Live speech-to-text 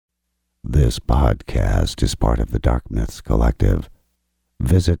This podcast is part of the Dark Myths Collective.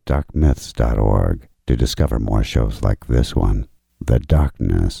 Visit darkmyths.org to discover more shows like this one. The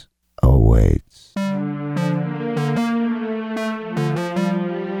darkness awaits.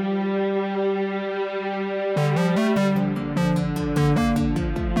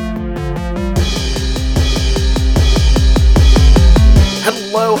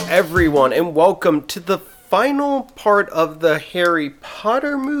 Hello everyone, and welcome to the final part of the Harry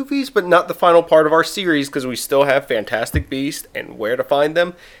Potter movies, but not the final part of our series, because we still have Fantastic Beasts and Where to Find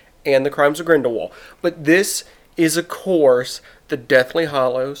Them and The Crimes of Grindelwald. But this is, of course, the Deathly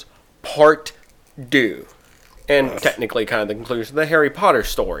Hallows Part 2. And technically kind of the conclusion of the Harry Potter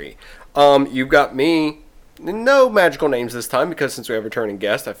story. You've got me, no magical names this time, because since we have a returning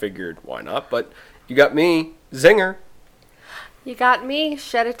guest, I figured why not. But you got me, Zinger. You got me,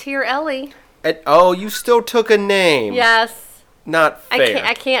 Shed a Tear Ellie. Oh, you still took a name. Yes. Not fair.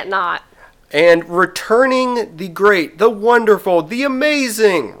 I can't not. And returning the great, the wonderful, the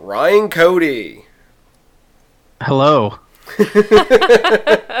amazing Ryan Cody. Hello.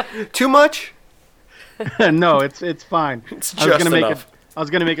 Too much? No, it's fine. It's just enough. I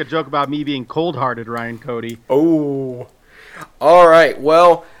was gonna make a joke about me being cold-hearted, Ryan Cody. Oh. All right.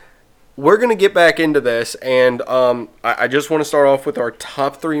 Well, we're gonna get back into this, and I just want to start off with our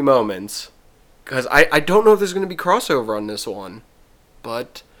top 3 moments. Because I don't know if there's going to be crossover on this one.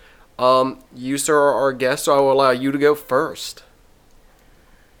 But you, sir, are our guest, so I will allow you to go first.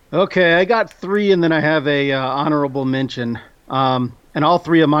 Okay, I got 3, and then I have a honorable mention. And all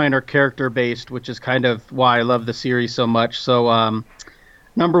 3 of mine are character-based, which is kind of why I love the series so much. So,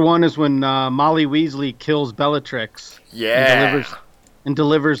 number 1 is when Molly Weasley kills Bellatrix. Yeah. And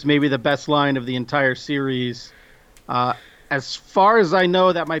delivers maybe the best line of the entire series. As far as I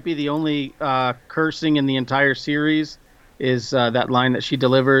know, that might be the only cursing in the entire series is that line that she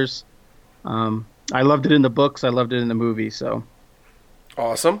delivers. I loved it in the books. I loved it in the movie. So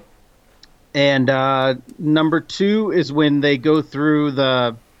Awesome. And number 2 is when they go through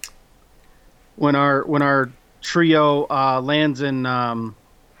when our trio lands in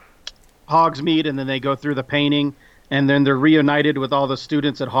Hogsmeade, and then they go through the painting, and then they're reunited with all the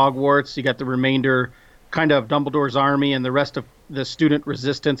students at Hogwarts. You got the remainder kind of Dumbledore's army and the rest of the student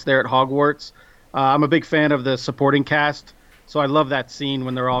resistance there at Hogwarts. I'm a big fan of the supporting cast, so I love that scene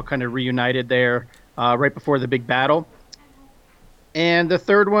when they're all kind of reunited there right before the big battle. And the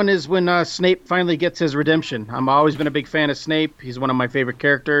third one is when Snape finally gets his redemption. I've always been a big fan of Snape. He's one of my favorite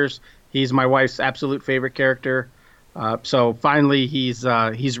characters. He's my wife's absolute favorite character. So finally he's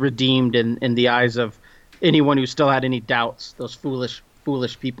redeemed in the eyes of anyone who still had any doubts, those foolish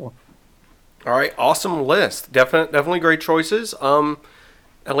people. All right, awesome list. Definitely great choices.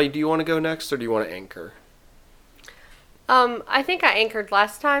 Ellie, do you want to go next, or do you want to anchor? I think I anchored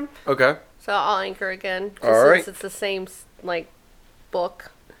last time. Okay. So I'll anchor again. All right. Since it's the same, book.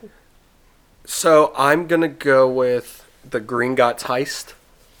 So I'm going to go with the Gringotts heist.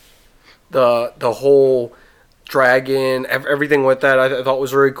 The whole dragon, everything with that, I thought was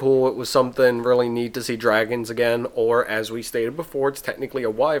very cool. It was something really neat to see dragons again, or as we stated before, it's technically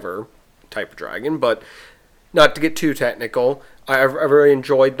a wyvern type of dragon, but not to get too technical. I really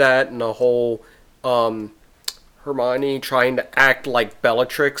enjoyed that, and the whole Hermione trying to act like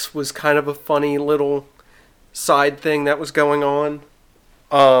Bellatrix was kind of a funny little side thing that was going on.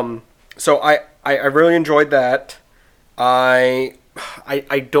 So I really enjoyed that. I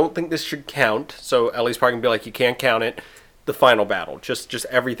don't think this should count, so Ellie's probably gonna be like, you can't count it. The final battle, just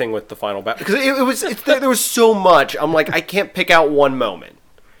everything with the final battle, because there was so much. I'm like, I can't pick out one moment.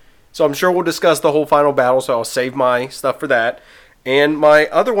 So I'm sure we'll discuss the whole final battle, so I'll save my stuff for that. And my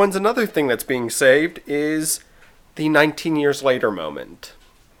other one's another thing that's being saved is the 19 years later moment.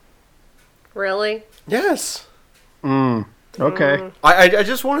 Really? Yes. Okay. I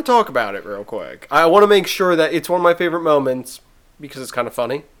just want to talk about it real quick. I want to make sure that it's one of my favorite moments because it's kind of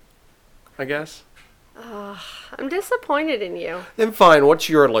funny, I guess. I'm disappointed in you. Then fine, what's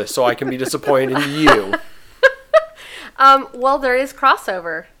your list so I can be disappointed in you? Well, there is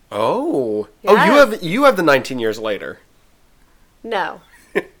crossover. Oh. Yes. Oh, you have the 19 years later. No.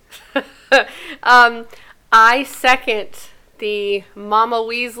 I second the Mama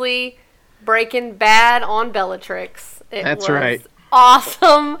Weasley Breaking Bad on Bellatrix. That's right.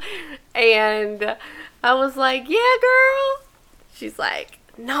 Awesome. And I was like, yeah, girl. She's like,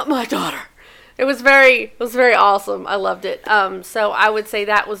 not my daughter. It was very awesome. I loved it. So I would say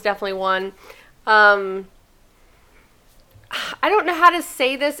that was definitely one. I don't know how to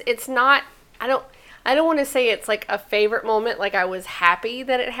say this. It's not, I don't want to say it's like a favorite moment, like I was happy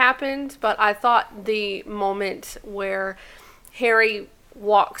that it happened, but I thought the moment where Harry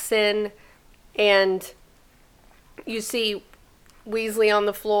walks in and you see Weasley on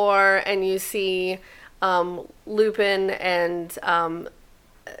the floor, and you see Lupin and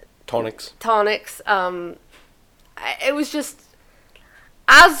Tonix. It was just,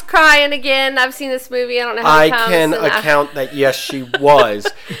 I was crying again. I've seen this movie, I don't know how many I times. can account that yes, she was,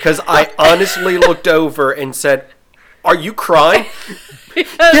 because I honestly looked over and said, "Are you crying?"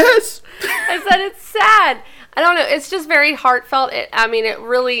 Yes. I said it's sad. I don't know. It's just very heartfelt. It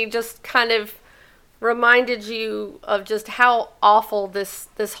really just kind of reminded you of just how awful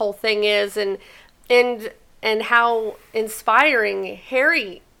this whole thing is, and how inspiring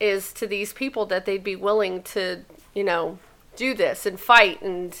Harry is to these people, that they'd be willing to, do this and fight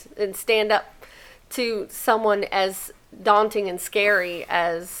and stand up to someone as daunting and scary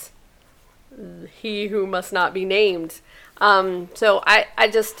as he who must not be named. So I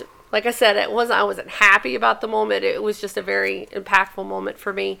just, like I said, I wasn't happy about the moment. It was just a very impactful moment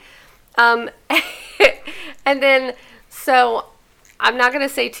for me. And then, so I'm not going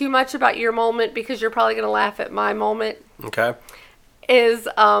to say too much about your moment, because you're probably going to laugh at my moment. Okay. Is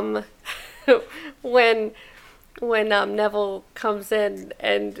when Neville comes in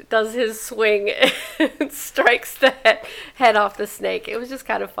and does his swing and strikes the head off the snake. It was just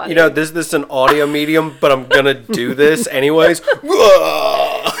kind of funny. This is an audio medium, but I'm gonna do this anyways.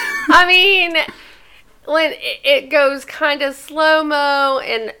 I mean, when it goes kind of slow-mo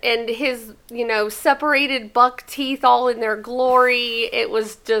and his, separated buck teeth all in their glory, it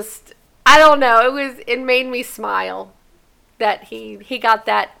was just, I don't know, it made me smile that he got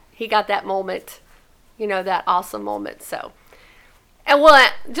that moment, that awesome moment. So,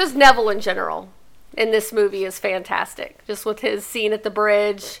 and just Neville in general in this movie is fantastic, just with his scene at the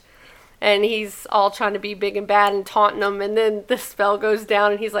bridge, and he's all trying to be big and bad and taunting them, and then the spell goes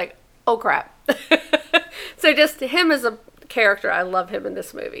down and he's like, oh crap. So just him as a character, I love him in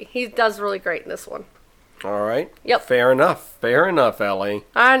this movie. He does really great in this one. All right. Yep. Fair enough, Ellie.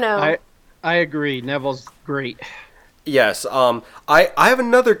 I know. I agree. Neville's great. Yes. I have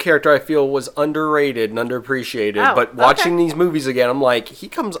another character I feel was underrated and underappreciated, but watching these movies again, I'm like, he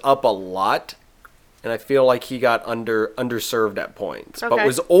comes up a lot, and I feel like he got underserved at points, but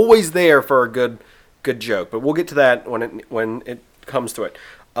was always there for a good joke. But we'll get to that when it comes to it.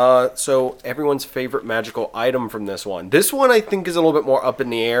 So everyone's favorite magical item from this one. This one I think is a little bit more up in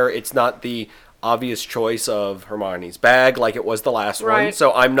the air. It's not the obvious choice of Hermione's bag like it was the last one.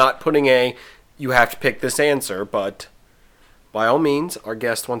 So I'm not putting you have to pick this answer, but by all means, our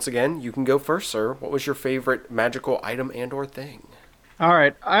guest, once again, you can go first, sir. What was your favorite magical item and or thing? All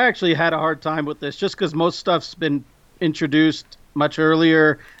right. I actually had a hard time with this just because most stuff's been introduced much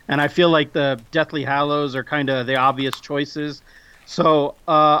earlier, and I feel like the Deathly Hallows are kind of the obvious choices. So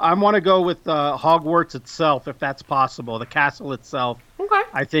I want to go with Hogwarts itself, if that's possible. The castle itself, okay.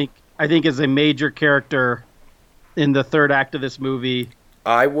 I think is a major character in the third act of this movie.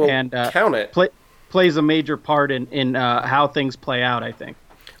 I will count it. Plays a major part in how things play out, I think.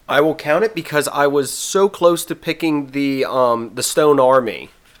 I will count it because I was so close to picking the Stone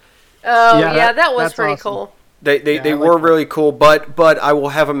Army. Oh, yeah, that was pretty awesome. cool. They were really cool, but I will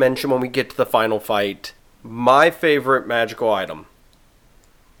have a mention when we get to the final fight. My favorite magical item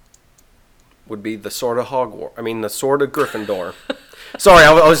would be the Sword of Hogwarts. I mean, the Sword of Gryffindor. Sorry,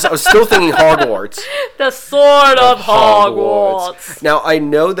 I was still thinking Hogwarts. The Sword of Hogwarts. Now, I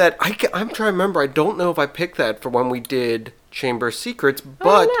know that... I'm trying to remember. I don't know if I picked that for when we did Chamber of Secrets,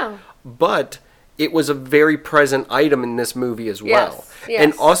 but it was a very present item in this movie as well. Yes.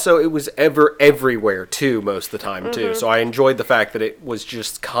 And also, it was everywhere, too, most of the time, too. So I enjoyed the fact that it was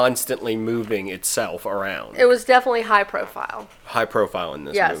just constantly moving itself around. It was definitely high profile. High profile in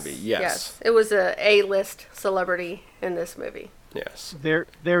this movie, yes. It was a A-list celebrity in this movie. Yes.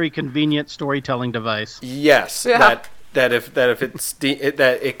 Very convenient storytelling device. Yes. Yeah. That if that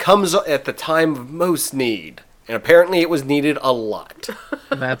it comes at the time of most need, and apparently it was needed a lot.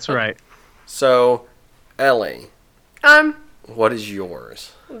 That's right. So, Ellie, what is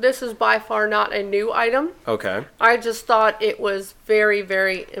yours? This is by far not a new item. Okay. I just thought it was very,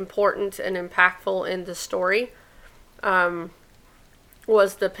 very important and impactful in the story.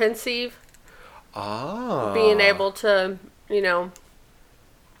 Was the pensieve. Being able to,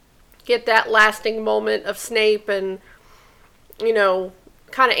 get that lasting moment of Snape and,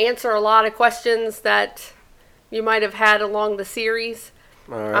 kind of answer a lot of questions that you might have had along the series.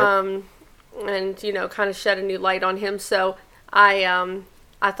 All right. And, kind of shed a new light on him. So I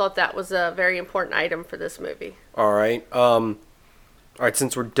thought that was a very important item for this movie. All right. All right,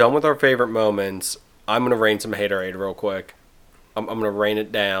 since we're done with our favorite moments, I'm going to rain some haterade real quick. I'm going to rain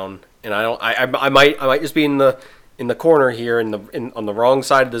it down. And I might just be in the corner here on the wrong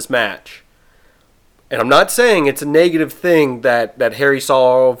side of this match. And I'm not saying it's a negative thing that Harry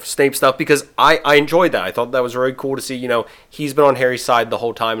saw Snape stuff, because I enjoyed that. I thought that was very cool to see, he's been on Harry's side the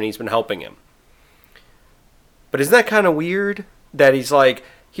whole time and he's been helping him. But isn't that kind of weird that he's like,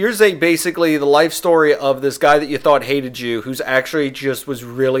 here's basically the life story of this guy that you thought hated you, who's actually just was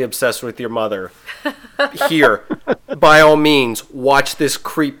really obsessed with your mother. Here, by all means, watch this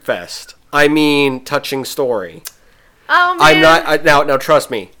creep fest. I mean, touching story. Oh, man. I'm not now.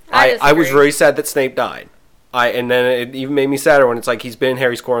 Trust me. I was disagree. very sad that Snape died. And then it even made me sadder when it's like he's been in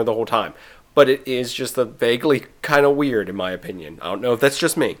Harry's corner the whole time. But it is just a vaguely kind of weird, in my opinion. I don't know if that's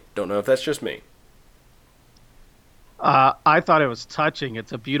just me. I thought it was touching.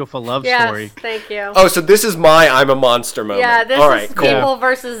 It's a beautiful love story. Yes, thank you. Oh, so this is my I'm a monster moment. Yeah, this All right, is cool. People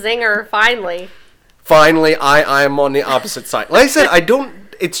versus Zinger, finally. Finally, I am on the opposite side. Like I said,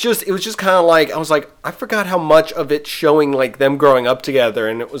 it was just kind of like, I was like, I forgot how much of it showing like them growing up together,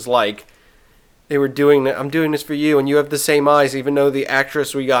 and it was like they were doing, I'm doing this for you, and you have the same eyes, even though the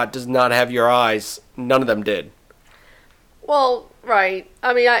actress we got does not have your eyes. None of them did. Well, right.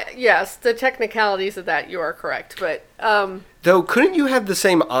 I mean, yes, the technicalities of that, you are correct, but Though, couldn't you have the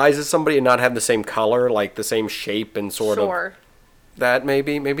same eyes as somebody and not have the same color, like the same shape and sort of sure. that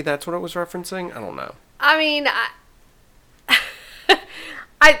maybe that's what it was referencing? I don't know. I mean,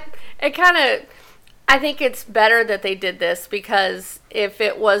 I think it's better that they did this, because if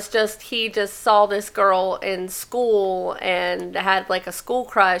it was just he just saw this girl in school and had like a school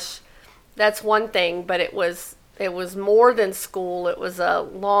crush, that's one thing, but it was more than school. It was a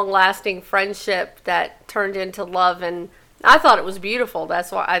long-lasting friendship that turned into love, and I thought it was beautiful.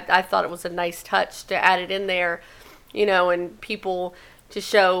 That's why I thought it was a nice touch to add it in there, and people to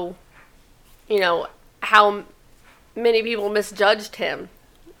show, how many people misjudged him.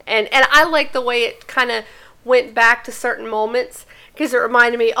 And I like the way it kind of went back to certain moments, because it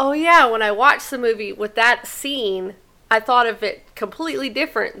reminded me, oh yeah, when I watched the movie with that scene, I thought of it completely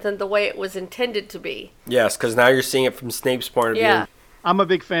different than the way it was intended to be. Yes, because now you're seeing it from Snape's point of Yeah. view. I'm a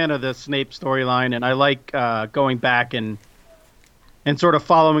big fan of the Snape storyline, and I like going back and sort of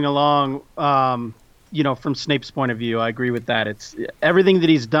following along, from Snape's point of view. I agree with that. It's everything that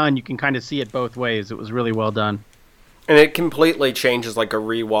he's done, you can kind of see it both ways. It was really well done. And it completely changes like a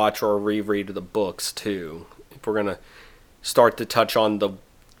rewatch or a reread of the books, too. If we're going to start to touch on the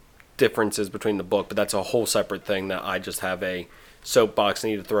differences between the book, but that's a whole separate thing that I just have a soapbox I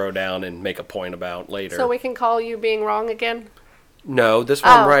need to throw down and make a point about later. So we can call you being wrong again? No, this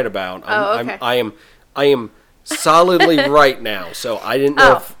one I'm right about. Okay. I am solidly right now, so I didn't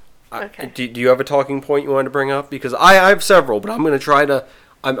know if... Okay. Do you have a talking point you wanted to bring up? Because I have several, but I'm going to try to...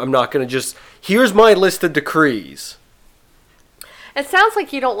 I'm not going to just... Here's my list of decrees. It sounds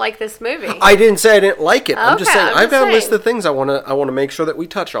like you don't like this movie. I didn't say I didn't like it. I'm just Okay, saying I'm I've just got a list saying. of things I want to make sure that we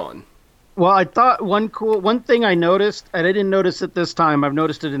touch on. Well, I thought one thing I noticed, and I didn't notice it this time. I've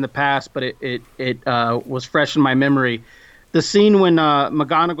noticed it in the past, but it was fresh in my memory. The scene when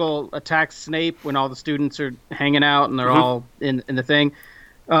McGonagall attacks Snape, when all the students are hanging out and they're all in the thing.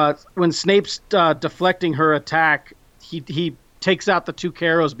 When Snape's deflecting her attack, he takes out the two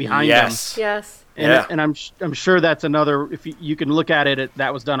Carrows behind him. Yes. And I'm sure that's another. If you can look at it,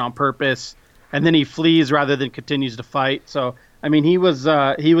 that was done on purpose. And then he flees rather than continues to fight. So I mean, he was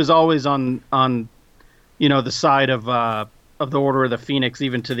always on the side of the Order of the Phoenix,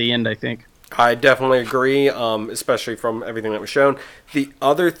 even to the end, I think. I definitely agree, especially from everything that was shown. The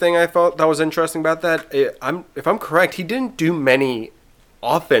other thing I thought that was interesting about that, if I'm correct, he didn't do many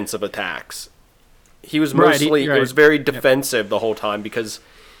offensive attacks. He was mostly it was very defensive the whole time, because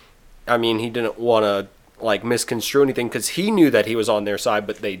I mean, he didn't want to like misconstrue anything, because he knew that he was on their side,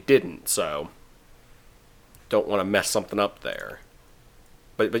 but they didn't. So don't want to mess something up there.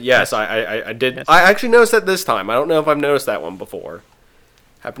 But yes, I did. Yes. I actually noticed that this time. I don't know if I've noticed that one before.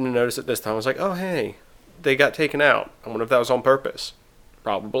 Happened to notice it this time. I was like, oh hey, they got taken out. I wonder if that was on purpose.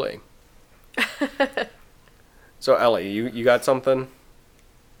 Probably. So Ellie, you got something?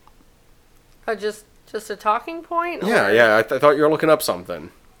 Just a talking point? Yeah. I thought you were looking up something.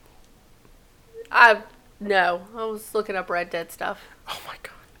 No, I was looking up Red Dead stuff. Oh my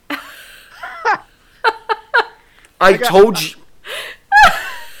god. I told you.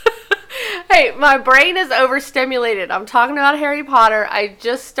 Hey, my brain is overstimulated. I'm talking about Harry Potter. I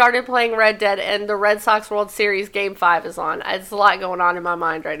just started playing Red Dead, and the Red Sox World Series Game 5 is on. It's a lot going on in my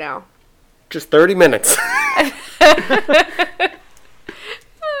mind right now. Just 30 minutes.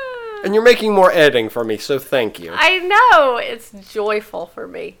 And you're making more editing for me, so thank you. I know. It's joyful for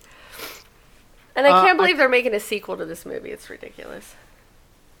me. And I can't believe they're making a sequel to this movie. It's ridiculous.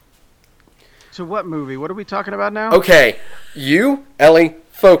 To what movie? What are we talking about now? Okay, you, Ellie,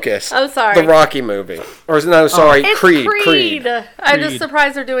 Focus. I'm sorry. The Rocky movie. Or, no, sorry, It's Creed. I'm just Creed.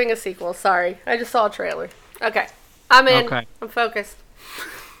 surprised they're doing a sequel. Sorry. I just saw a trailer. Okay. I'm in. Okay. I'm focused.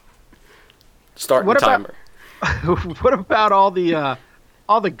 Starting What the about- timer. What about all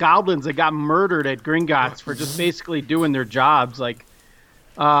the goblins that got murdered at Gringotts for just basically doing their jobs? Like,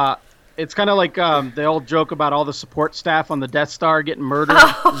 it's kind of like the old joke about all the support staff on the Death Star getting murdered.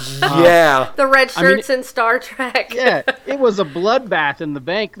 Yeah. The red I mean, shirts in Star Trek. Yeah, it was a bloodbath in the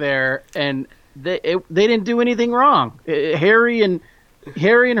bank there, and they didn't do anything wrong. Harry and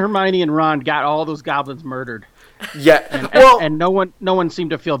Hermione and Ron got all those goblins murdered, Yeah. Well, and no one seemed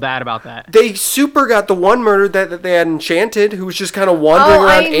to feel bad about that. they super got the one murdered that they had enchanted, who was just kind of wandering Oh,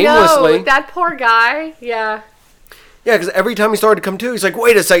 around I aimlessly. know. That poor guy. Yeah. Yeah, because every time he started to come to, he's like,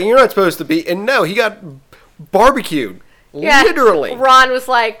 wait a second, you're not supposed to be. And no, he got barbecued. Yeah. Literally. Ron was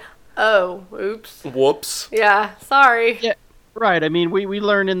like, oh, oops. Whoops. Yeah, sorry. Yeah, right. I mean, we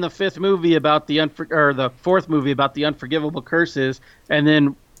learned in the fifth movie about the fourth movie about the unforgivable curses, and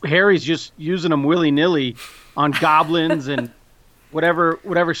then Harry's just using them willy nilly on goblins and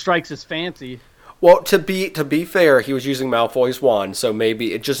whatever strikes his fancy. Well, to be fair, he was using Malfoy's wand, so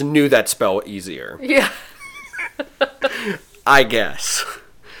maybe it just knew that spell easier. Yeah. I guess.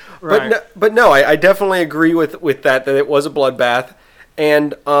 Right. But no, I definitely agree with that it was a bloodbath.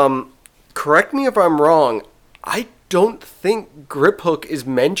 And correct me if I'm wrong, I don't think Griphook is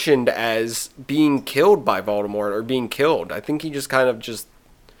mentioned as being killed by Voldemort or being killed. I think he just kind of just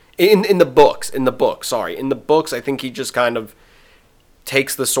in the books, I think he just kind of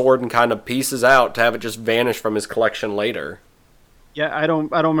takes the sword and kind of pieces out to have it just vanish from his collection later. Yeah, I don't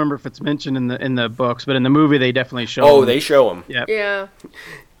remember if it's mentioned in the books, but in the movie they definitely show. Oh, him. they show him. Yep. Yeah.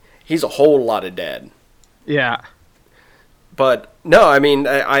 He's a whole lot of dead. Yeah. But no, I mean,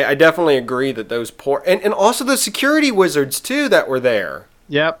 I definitely agree that those poor and also the security wizards too that were there.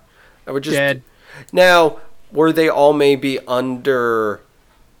 Yep. I would just Dead. Now, were they all maybe under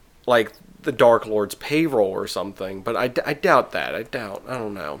like the Dark Lord's payroll or something? But I doubt that. I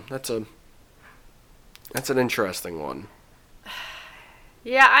don't know. That's an interesting one.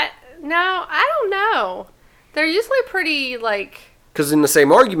 Yeah, I don't know. They're usually pretty, like... Because in the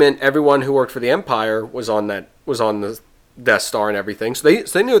same argument, everyone who worked for the Empire was on the Death Star and everything, so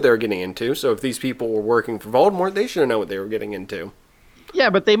they knew what they were getting into. So if these people were working for Voldemort, they should have known what they were getting into.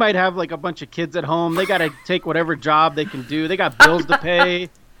 Yeah, but they might have like a bunch of kids at home. They got to take whatever job they can do. They got bills to pay.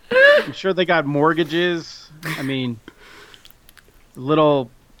 I'm sure they got mortgages. I mean, a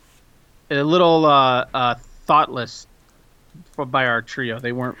little thoughtless by our trio.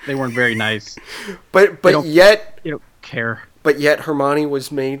 They weren't very nice. But don't- yet They don't care. But yet Hermione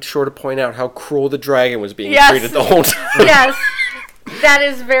was made sure to point out how cruel the dragon was being Yes. treated the whole time. Yes, that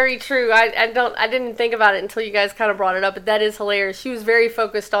is very true. I didn't think about it until you guys kind of brought it up, but that is hilarious. She was very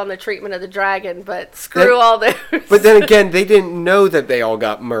focused on the treatment of the dragon, but screw all those. But then again, they didn't know that they all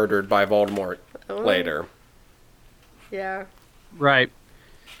got murdered by Voldemort later. Yeah. Right.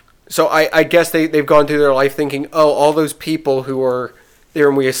 So I guess they've gone through their life thinking, oh, all those people who were there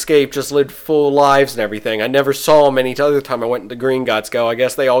when we escaped just lived full lives and everything. I never saw them any other time I went to Gringotts go. I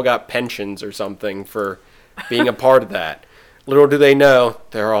guess they all got pensions or something for being a part of that. Little do they know,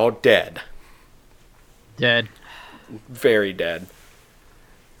 they're all dead. Dead. Very dead.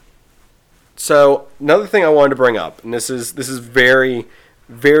 So another thing I wanted to bring up, and this is very,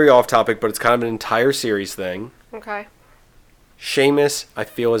 very off topic, but it's kind of an entire series thing. Okay. Seamus, I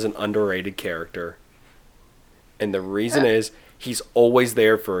feel, is an underrated character. And the reason is, he's always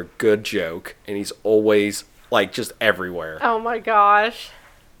there for a good joke, and he's always, like, just everywhere. Oh my gosh.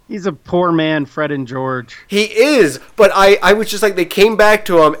 He's a poor man, Fred and George. He is, but I was just like, they came back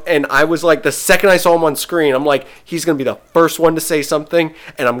to him, and I was like, the second I saw him on screen, I'm like, he's going to be the first one to say something,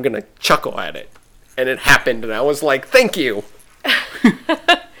 and I'm going to chuckle at it. And it happened, and I was like, thank you.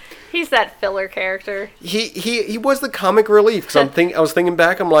 He's that filler character. He was the comic relief. Cause I was thinking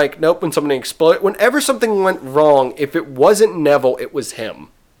back. I'm like, nope. When something exploded, whenever something went wrong, if it wasn't Neville, it was him.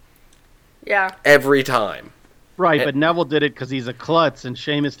 Yeah. Every time. Right, but Neville did it because he's a klutz, and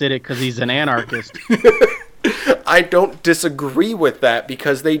Seamus did it because he's an anarchist. I don't disagree with that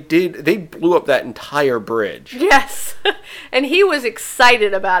because they blew up that entire bridge. Yes. And he was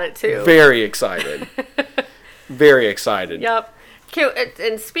excited about it too. Very excited. Very excited. Yep.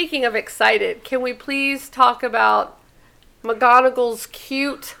 And speaking of excited, can we please talk about McGonagall's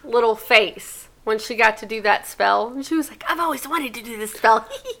cute little face when she got to do that spell? And she was like, I've always wanted to do this spell.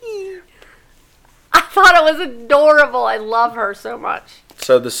 I thought it was adorable. I love her so much.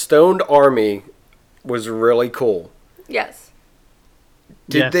 So the Stoned Army was really cool. Yes.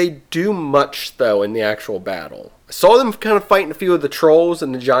 Did Yes. they do much, though, in the actual battle? saw them kind of fighting a few of the trolls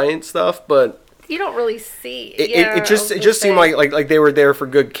and the giant stuff, but You don't really see. it just seemed like they were there for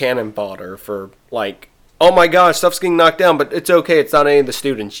good cannon fodder for like, oh my gosh, stuff's getting knocked down, but it's okay. It's not any of the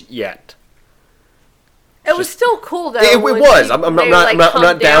students yet. It was still cool though. It was. I'm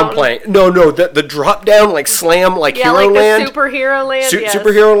not downplaying. No, the drop down like slam like yeah, Hero like Land. the superhero land. Yes.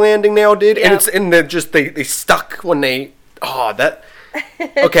 Superhero landing they all did, Yep. and they stuck when they. Oh, that.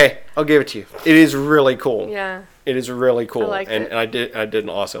 Okay, I'll give it to you. It is really cool. Yeah. It is really cool, liked and it. I didn't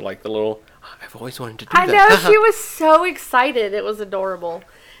also like the little. I've always wanted to do I that. know, she was so excited. It was adorable.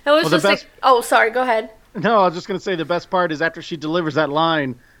 It was Well, the just like, best- oh, sorry, go ahead. No, I was just going to say the best part is after she delivers that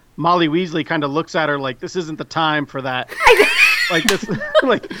line, Molly Weasley kind of looks at her like, this isn't the time for that. Like this,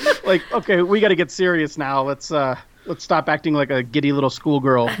 like okay, we got to get serious now. Let's stop acting like a giddy little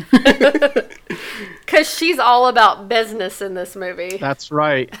schoolgirl. Because she's all about business in this movie. That's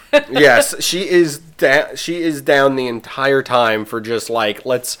right. Yes, she is. She is down the entire time for just like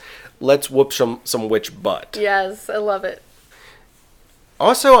let's whoop some witch butt. Yes, I love it.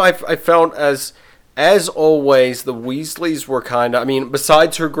 Also, I felt as always the Weasleys were kind of. I mean,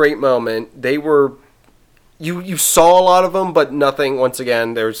 besides her great moment, they were. You saw a lot of them, but nothing. Once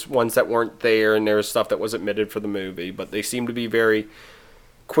again, there's ones that weren't there, and there's stuff that was omitted for the movie. But they seem to be very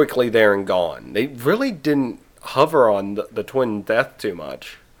quickly there and gone. They really didn't hover on the twin death too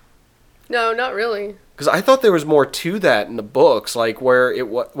much. No, not really. Because I thought there was more to that in the books, like where it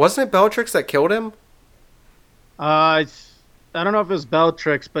wasn't it Bellatrix that killed him. I don't know if it was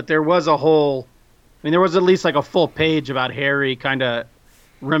Bellatrix, but there was a whole. I mean, there was at least like a full page about Harry kind of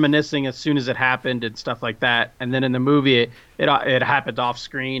reminiscing as soon as it happened and stuff like that. And then in the movie, it happened off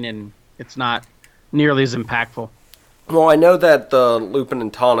screen, and it's not nearly as impactful. Well, I know that the Lupin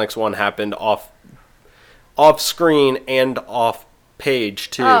and Tonks one happened off screen and off page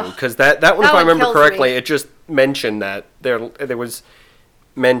too, because that one, if I remember correctly, it just mentioned that there was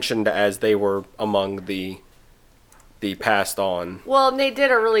mentioned as they were among the passed on. Well, and they did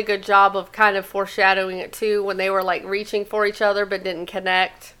a really good job of kind of foreshadowing it too when they were like reaching for each other but didn't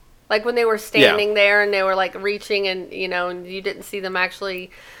connect. Like when they were standing there and they were like reaching and and you didn't see them actually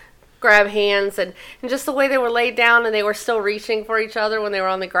grab hands and just the way they were laid down and they were still reaching for each other when they were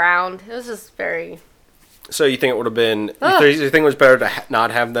on the ground. It was just very. So you think it would have been? You think it was better to not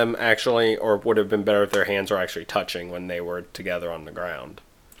have them actually, or would it have been better if their hands were actually touching when they were together on the ground?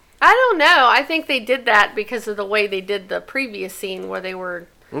 I don't know. I think they did that because of the way they did the previous scene where they were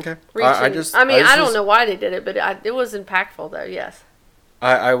Okay. reaching. I don't just know why they did it, but it was impactful though. Yes.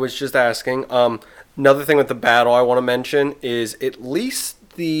 I was just asking. Another thing with the battle I want to mention is at least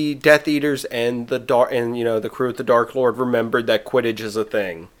the Death Eaters and the crew at the Dark Lord remembered that Quidditch is a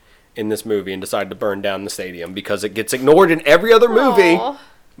thing in this movie and decided to burn down the stadium because it gets ignored in every other movie, Aww.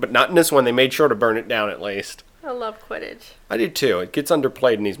 but not in this one. They made sure to burn it down at least. I love Quidditch. I do too. It gets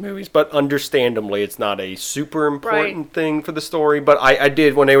underplayed in these movies, but understandably, it's not a super important thing for the story. But I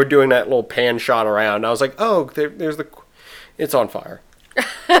did when they were doing that little pan shot around. I was like, oh, there's it's on fire.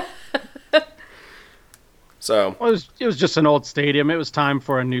 So Well, it was just an old stadium. It was time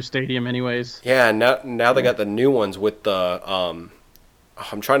for a new stadium, anyways. yeah, now they got the new ones with the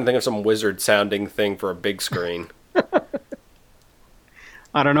I'm trying to think of some wizard sounding thing for a big screen.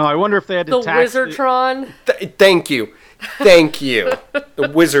 I don't know. I wonder if they had to The tax Wizardtron. Thank you, the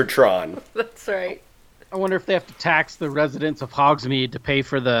Wizardtron. That's right. I wonder if they have to tax the residents of Hogsmeade to pay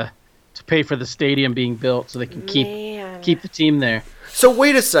for the stadium being built so they can Man. keep the team there. So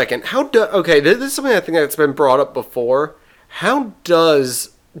wait a second. Okay, this is something I think that's been brought up before. Do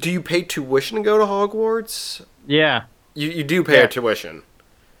you pay tuition to go to Hogwarts? Yeah. You do pay a tuition.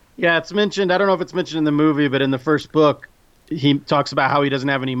 Yeah, it's mentioned. I don't know if it's mentioned in the movie, but in the first book, he talks about how he doesn't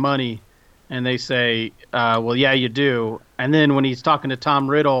have any money. And they say, well, yeah, you do. And then when he's talking to Tom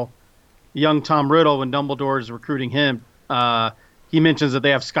Riddle, young Tom Riddle, when Dumbledore is recruiting him, he mentions that they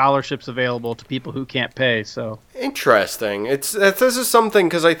have scholarships available to people who can't pay. So Interesting. This is something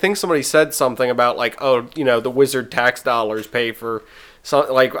because I think somebody said something about like, oh, the wizard tax dollars pay for some.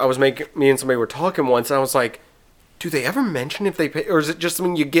 Like me and somebody were talking once, and I was like, do they ever mention if they pay, or is it just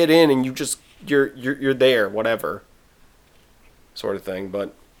something you get in and you're there, whatever, sort of thing?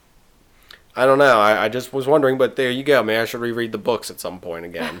 But I don't know. I just was wondering. But there you go. Maybe I should reread the books at some point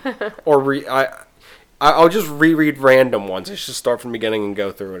again, or I'll just reread random ones. I should start from the beginning and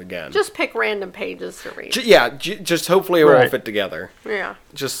go through it again. Just pick random pages to read. Just hopefully it will all fit together. Yeah.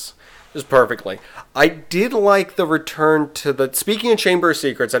 Just perfectly. I did like the return to the... Speaking of Chamber of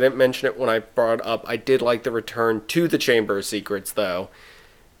Secrets, I didn't mention it when I brought it up. I did like the return to the Chamber of Secrets, though.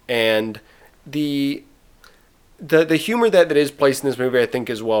 And the humor that is placed in this movie, I think,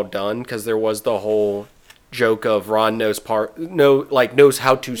 is well done, because there was the whole joke of Ron knows how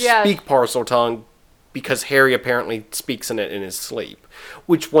to Yeah. speak Parseltongue because Harry apparently speaks in it in his sleep.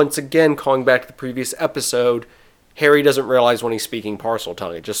 Which, once again, calling back to the previous episode, Harry doesn't realize when he's speaking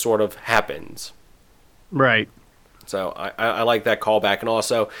Parseltongue. It just sort of happens. Right. So I like that callback. And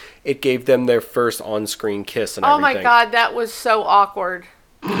also, it gave them their first on-screen kiss and Oh everything. my god, that was so awkward.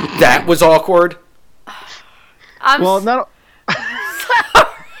 That was awkward? Not.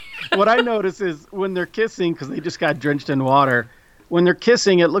 What I notice is when they're kissing, because they just got drenched in water, when they're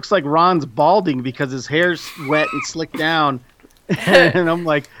kissing, it looks like Ron's balding because his hair's wet and slicked down. And I'm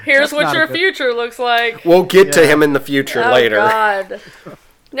like, Here's that's what not your a good- future looks like. We'll get to Yeah. him in the future Oh later. God.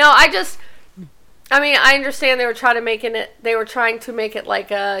 No, I understand they were trying to make it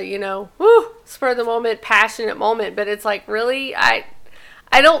like a, spur of the moment, passionate moment, but it's like, really? I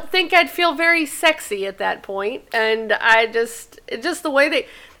don't think I'd feel very sexy at that point. And just the way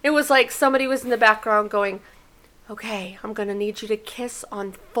it was like somebody was in the background going, okay, I'm going to need you to kiss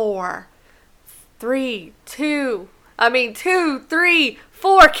on 4, 3, 2, 3,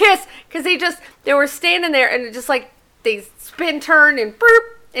 4, kiss. Cause they were standing there and it just like they spin, turn and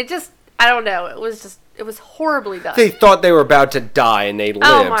boop. I don't know. It was horribly done. They thought they were about to die and they lived.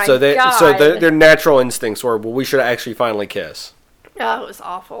 Oh my so God. their natural instincts were, well, we should actually finally kiss. Oh, it was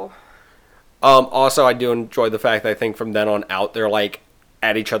awful. Also, I do enjoy the fact that I think from then on out, they're like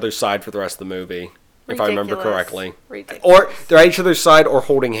at each other's side for the rest of the movie, if I remember Ridiculous. correctly. Ridiculous. Or they're at each other's side or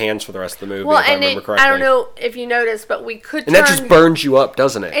holding hands for the rest of the movie, Well, if I and remember correctly. I don't know if you noticed, but we could And that just burns you up,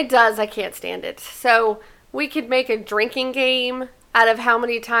 doesn't it? It does. I can't stand it. So we could make a drinking game out of how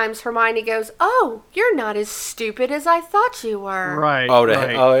many times Hermione goes, "Oh, you're not as stupid as I thought you were." Right. Oh,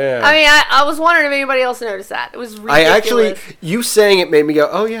 right. yeah. I mean, I was wondering if anybody else noticed that. It was I ridiculous. actually, you saying it made me go,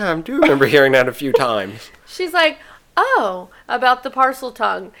 oh yeah, I do remember hearing that a few times. She's like, "Oh, about the parcel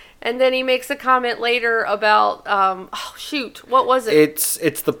tongue," and then he makes a comment later about, what was it?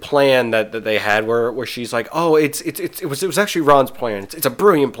 It's the plan that they had where she's like, oh, it was actually Ron's plan. It's a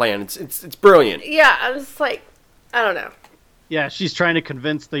brilliant plan. It's brilliant. Yeah, I was like, I don't know. Yeah, she's trying to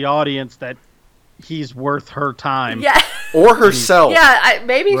convince the audience that he's worth her time. Yeah, Or herself. yeah,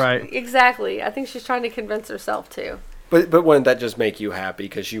 maybe Right. exactly. I think she's trying to convince herself too. But wouldn't that just make you happy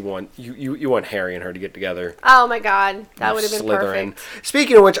because you want Harry and her to get together? Oh my god, that would have been Slytherin. perfect.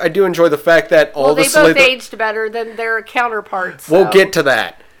 Speaking of which, I do enjoy the fact that all Well, the they both Slytherin. aged better than their counterparts. We'll so. get to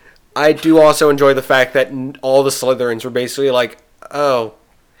that. I do also enjoy the fact that all the Slytherins were basically like, oh,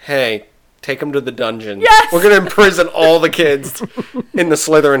 hey, take them to the dungeon. Yes! We're going to imprison all the kids in the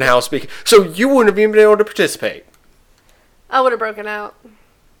Slytherin house. So you wouldn't have even been able to participate. I would have broken out.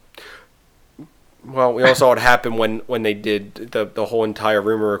 Well, we all saw what happened when they did the whole entire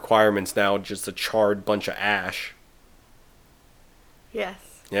room of requirements now just a charred bunch of ash. Yes.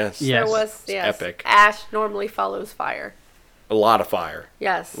 Yes. Yeah. There Yes. was, yes. Epic. Ash normally follows fire. A lot of fire.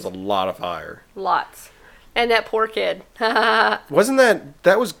 Yes. It was a lot of fire. Lots. And that poor kid. Wasn't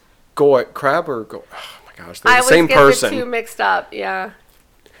that was Crab or oh my gosh, they're I the always same get person. the two mixed up, yeah.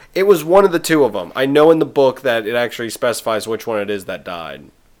 It was one of the two of them. I know in the book that it actually specifies which one it is that died.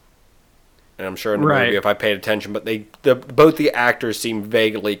 And I'm sure in the Right. movie if I paid attention, but both the actors seem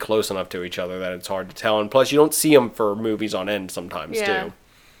vaguely close enough to each other that it's hard to tell. And plus, you don't see them for movies on end sometimes Yeah. too.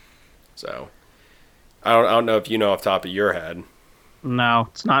 So I don't know if you know off the top of your head. No,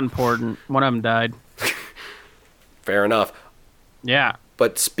 it's not important. One of them died. Fair enough. Yeah.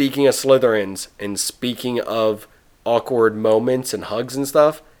 But speaking of Slytherins and speaking of awkward moments and hugs and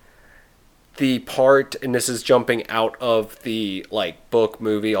stuff, the part, and this is jumping out of the book,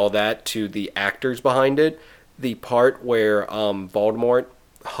 movie, all that, to the actors behind it, the part where Voldemort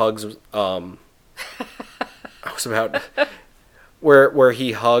hugs I was about where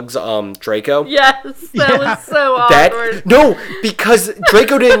he hugs Draco. Yes, that was so awkward. Because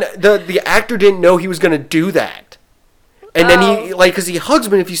Draco didn't the actor didn't know he was going to do that. And then he, because he hugs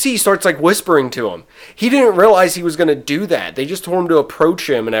him, and if you see, he starts, whispering to him. He didn't realize he was going to do that. They just told him to approach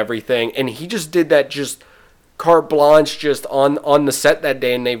him and everything, and he just did that just carte blanche just on the set that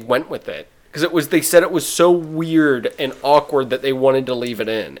day, and they went with it. Because they said it was so weird and awkward that they wanted to leave it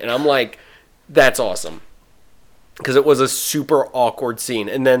in. And I'm like, that's awesome. Because it was a super awkward scene.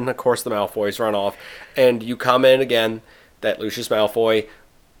 And then, of course, the Malfoys run off, and you comment again that Lucius Malfoy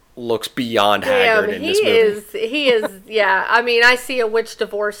looks beyond haggard in this movie. He is, yeah. I mean, I see a witch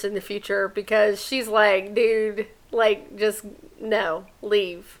divorce in the future because she's like, dude, just, no,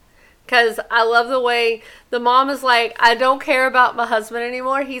 leave. Because I love the way the mom is like, I don't care about my husband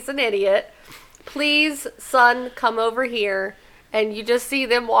anymore. He's an idiot. Please, son, come over here. And you just see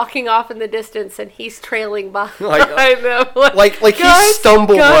them walking off in the distance, and he's trailing behind them. Like he's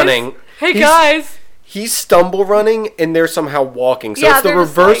stumble running. Hey, guys. he's stumble running and they're somehow walking. So Yeah, it's the they're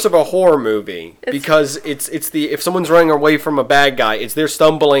just reverse like- of a horror movie because it's if someone's running away from a bad guy, it's they're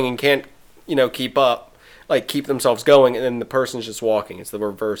stumbling and can't keep up, like keep themselves going, and then the person's just walking. It's the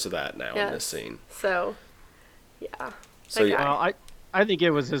reverse of that now in this scene. So, yeah. So, yeah. Well, I think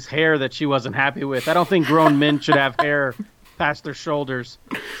it was his hair that she wasn't happy with. I don't think grown men should have hair past their shoulders.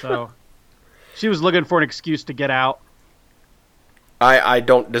 So she was looking for an excuse to get out. I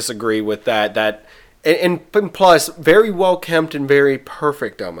don't disagree with that. And plus, very well kept and very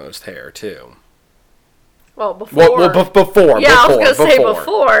perfect almost hair too. Well, before. Before. Yeah, I was going to say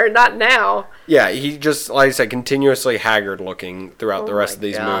before, not now. Yeah, he just, like I said, continuously haggard looking throughout the rest of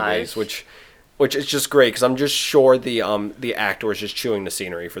these gosh. movies, which is just great because I'm just sure the actor is just chewing the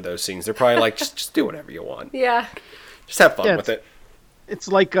scenery for those scenes. They're probably like, just do whatever you want. Yeah. Just have fun with it. It's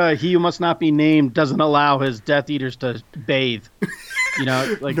like He Who Must Not Be Named doesn't allow his Death Eaters to bathe.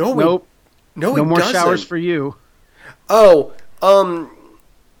 Like, nope. No more doesn't. showers for you. Oh,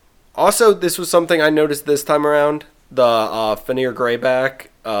 also, this was something I noticed this time around. The Fenrir Greyback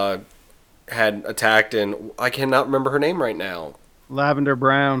had attacked, and I cannot remember her name right now. Lavender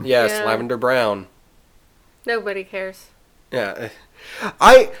Brown. Yes, Yeah. Lavender Brown. Nobody cares. Yeah.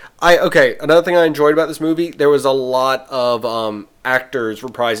 Okay, another thing I enjoyed about this movie, there was a lot of actors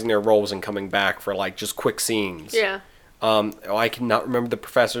reprising their roles and coming back for, like, just quick scenes. Yeah. I cannot remember the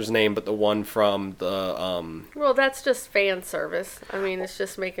professor's name, but the one from the... Well, that's just fan service. I mean, it's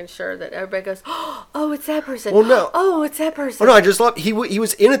just making sure that everybody goes, oh, it's that person. Well, no. Oh, it's that person. Oh, no, I just love... He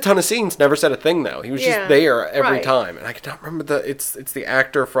was in a ton of scenes, never said a thing, though. He was just there every right. time. And I cannot remember It's the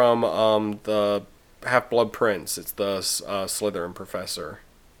actor from the Half-Blood Prince. It's the Slytherin professor.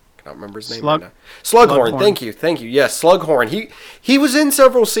 I cannot remember his name right now. Slughorn. Thank you. Yes, Slughorn. He was in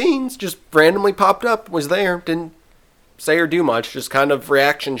several scenes, just randomly popped up, was there, didn't say or do much, just kind of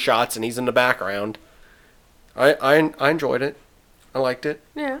reaction shots, and he's in the background. I enjoyed it. I liked it.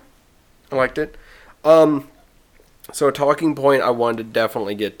 Yeah. I liked it. So a talking point I wanted to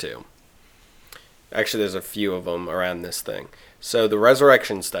definitely get to. Actually, there's a few of them around this thing. So the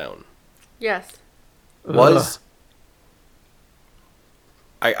Resurrection Stone Yes. was...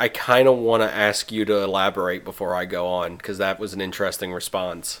 I kind of want to ask you to elaborate before I go on, because that was an interesting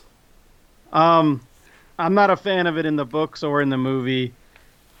response. I'm not a fan of it in the books or in the movie.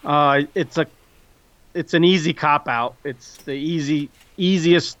 It's an easy cop out. It's the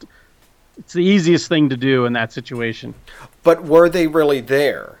easiest thing to do in that situation. But were they really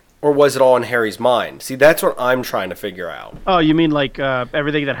there? Or was it all in Harry's mind? See, that's what I'm trying to figure out. Oh, you mean like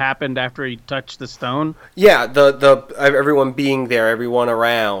everything that happened after he touched the stone? Yeah, the everyone being there, everyone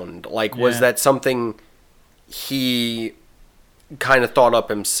around. Like, was that something he kind of thought up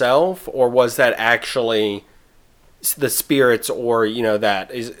himself, or was that actually the spirits, or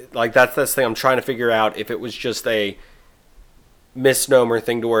that is like that's the thing I'm trying to figure out, if it was just a misnomer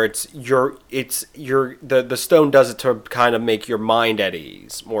thing to where the stone does it to kind of make your mind at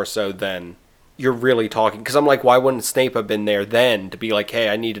ease more so than you're really talking. Because I'm like, why wouldn't Snape have been there then to be like, hey,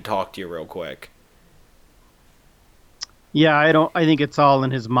 I need to talk to you real quick? Yeah, I think it's all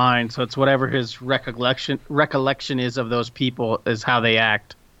in his mind. So it's whatever his recollection is of those people is how they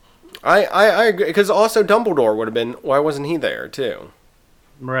act. I agree, because also Dumbledore would have been, why wasn't he there too?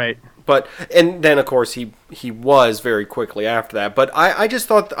 Right. But, and then of course he was very quickly after that. But I just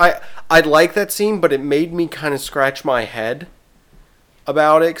thought, I'd like that scene, but it made me kind of scratch my head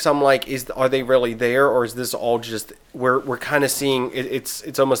about it, because I'm like, are they really there, or is this all just, we're kind of seeing,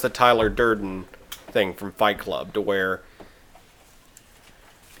 it's almost a Tyler Durden thing from Fight Club, to where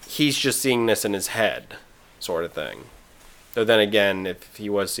he's just seeing this in his head, sort of thing. Though then again, if he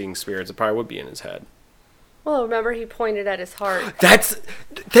was seeing spirits, it probably would be in his head. Well, remember he pointed at his heart.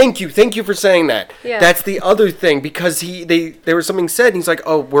 Thank you for saying that. Yeah. That's the other thing, because there was something said, and he's like,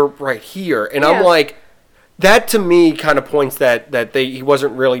 oh, we're right here. And I'm like, that to me kind of points that he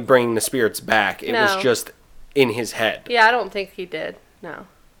wasn't really bringing the spirits back. It was just in his head. Yeah, I don't think he did. No.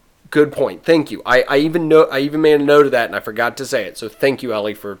 Good point. Thank you. I even made a note of that, and I forgot to say it. So thank you,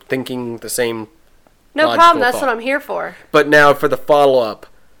 Ellie, for thinking the same. No problem. That's what I'm here for. But now for the follow-up.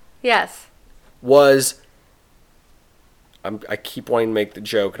 Yes. I keep wanting to make the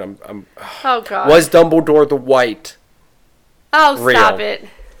joke, and I'm. Oh God. Was Dumbledore the White? Oh, real? stop it.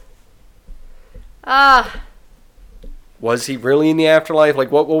 Was he really in the afterlife?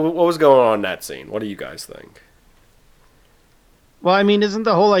 Like, what was going on in that scene? What do you guys think? Well, I mean, isn't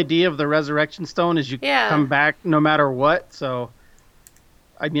the whole idea of the Resurrection Stone is you come back no matter what? So,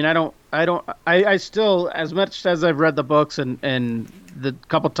 I mean, I still, as much as I've read the books and